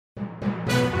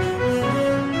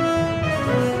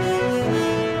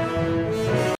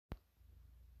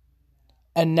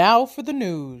And now for the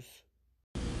news.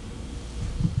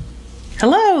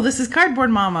 Hello, this is Cardboard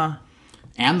Mama.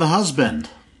 And the husband.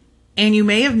 And you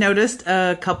may have noticed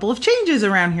a couple of changes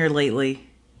around here lately.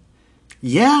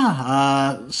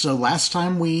 Yeah, so last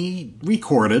time we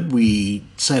recorded, we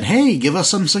said, hey, give us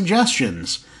some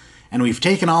suggestions. And we've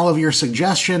taken all of your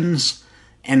suggestions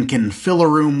and can fill a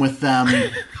room with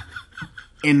them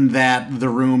in that the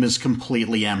room is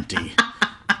completely empty.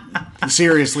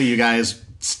 Seriously, you guys,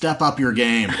 step up your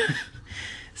game.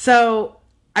 So,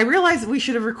 I realized we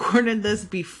should have recorded this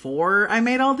before I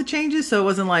made all the changes, so it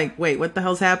wasn't like, wait, what the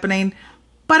hell's happening?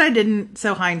 But I didn't,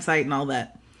 so hindsight and all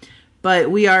that.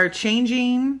 But we are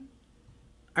changing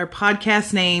our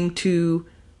podcast name to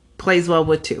Plays Well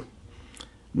with Two.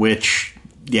 Which,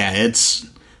 yeah, it's...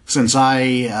 Since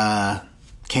I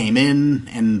came in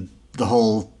and the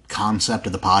whole concept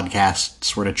of the podcast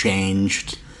sort of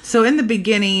changed. So in the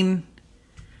beginning,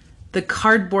 the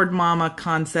Cardboard Mama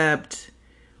concept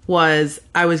was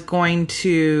I was going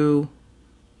to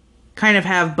kind of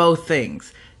have both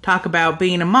things. Talk about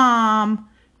being a mom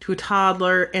to a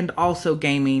toddler and also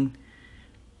gaming.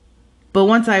 But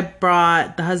once I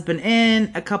brought the husband in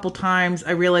a couple times,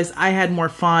 I realized I had more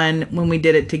fun when we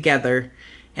did it together.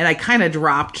 And I kind of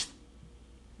dropped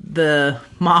the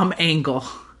mom angle.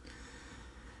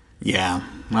 Yeah.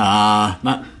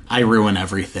 I ruin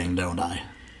everything, don't I?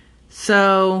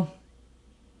 So,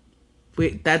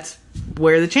 that's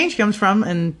where the change comes from,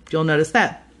 and you'll notice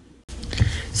that.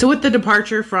 So with the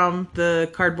departure from the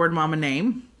Cardboard Mama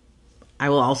name, I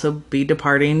will also be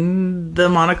departing the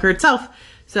moniker itself.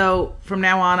 So from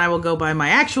now on, I will go by my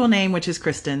actual name, which is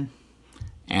Kristen.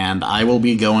 And I will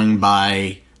be going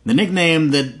by the nickname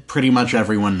that pretty much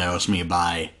everyone knows me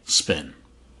by, Spin.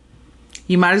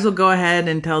 You might as well go ahead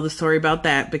and tell the story about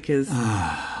that, because...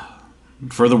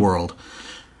 For the world.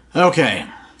 Okay.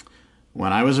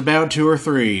 When I was about 2 or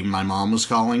 3, my mom was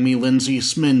calling me Lindsay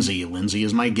Sminsy. Lindsay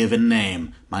is my given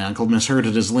name. My uncle misheard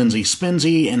it as Lindsay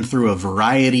Spinsy, and through a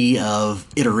variety of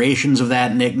iterations of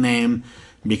that nickname,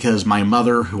 because my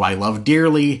mother, who I love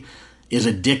dearly, is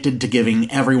addicted to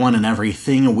giving everyone and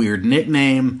everything a weird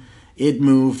nickname, it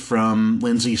moved from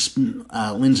Lindsay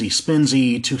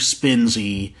Spinsy to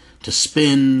Spinsy to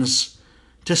Spins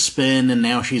to Spin, and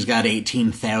now she's got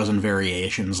 18,000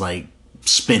 variations like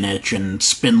Spinach and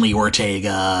Spinley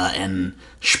Ortega and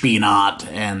Spinat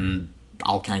and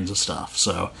all kinds of stuff.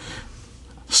 So,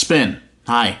 Spin.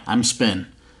 Hi, I'm Spin.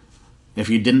 If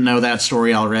you didn't know that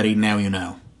story already, now you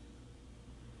know.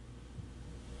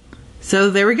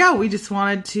 So there we go. We just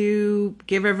wanted to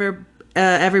give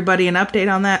everybody an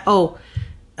update on that. Oh,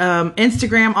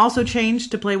 Instagram also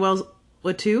changed to Play Well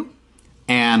with Two.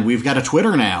 And we've got a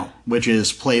Twitter now, which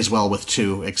is Plays Well with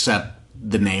Two, except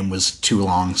the name was too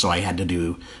long, so I had to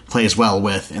do Plays Well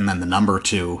with and then the number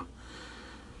 2.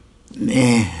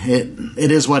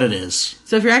 It is what it is.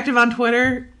 So if you're active on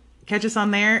Twitter, catch us on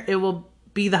there. It will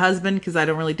be the husband, because I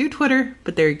don't really do Twitter,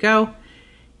 but there you go.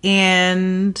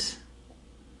 And...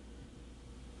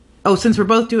 oh, since we're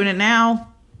both doing it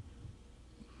now,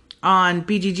 on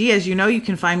BGG, as you know, you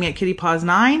can find me at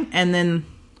KittyPaws9, and then...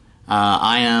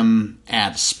 I am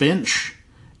at Spinch,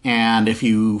 and if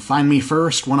you find me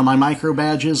first, one of my micro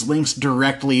badges links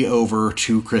directly over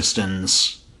to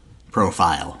Kristen's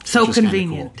profile. So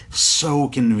convenient. Cool. So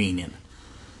convenient.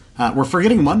 We're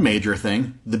forgetting one major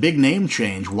thing, the big name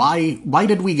change. Why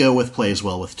did we go with Plays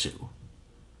Well with Two?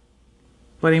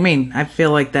 What do you mean? I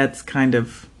feel like that's kind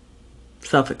of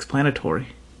self-explanatory.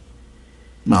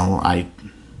 Well,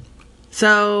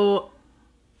 So,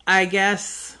 I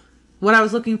guess what I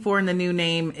was looking for in the new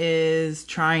name is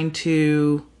trying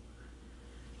to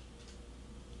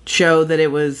show that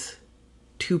it was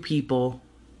 2 people.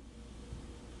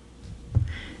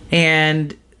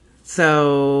 And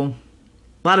so,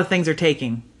 a lot of things are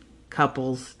taking.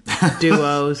 Couples,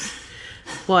 duos.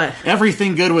 What?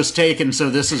 Everything good was taken, so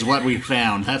this is what we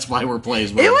found. That's why we're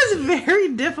Plays Well. It was very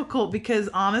difficult because,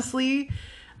 honestly,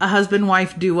 a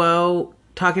husband-wife duo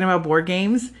talking about board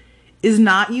games is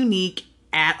not unique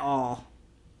at all.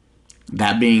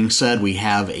 That being said, we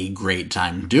have a great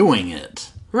time doing it.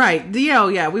 Right.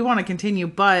 Yeah, we want to continue,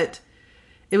 but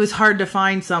it was hard to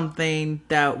find something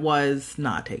that was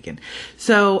not taken.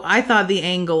 So I thought the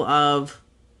angle of,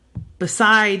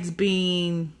 besides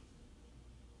being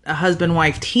a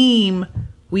husband-wife team,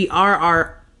 we are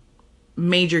our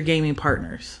major gaming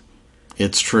partners.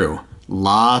 It's true.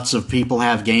 Lots of people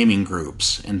have gaming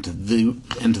groups, and to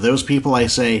those people I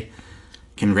say,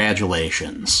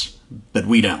 congratulations. But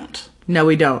we don't. No,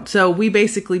 we don't. So we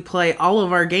basically play all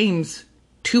of our games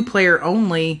 2-player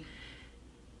only,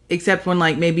 except when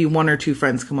like maybe 1 or 2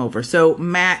 friends come over. So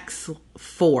max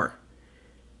 4.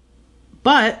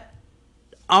 But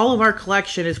all of our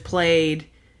collection is played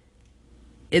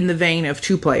in the vein of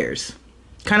 2 players.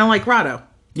 Kind of like Rahdo.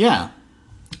 Yeah.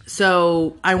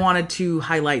 So I wanted to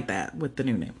highlight that with the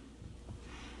new name.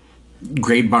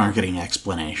 Great marketing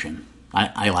explanation.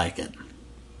 I like it.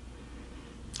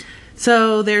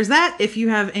 So there's that. If you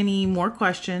have any more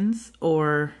questions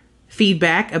or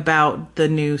feedback about the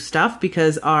new stuff,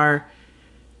 because our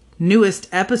newest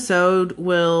episode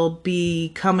will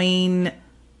be coming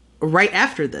right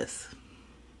after this.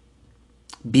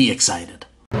 Be excited.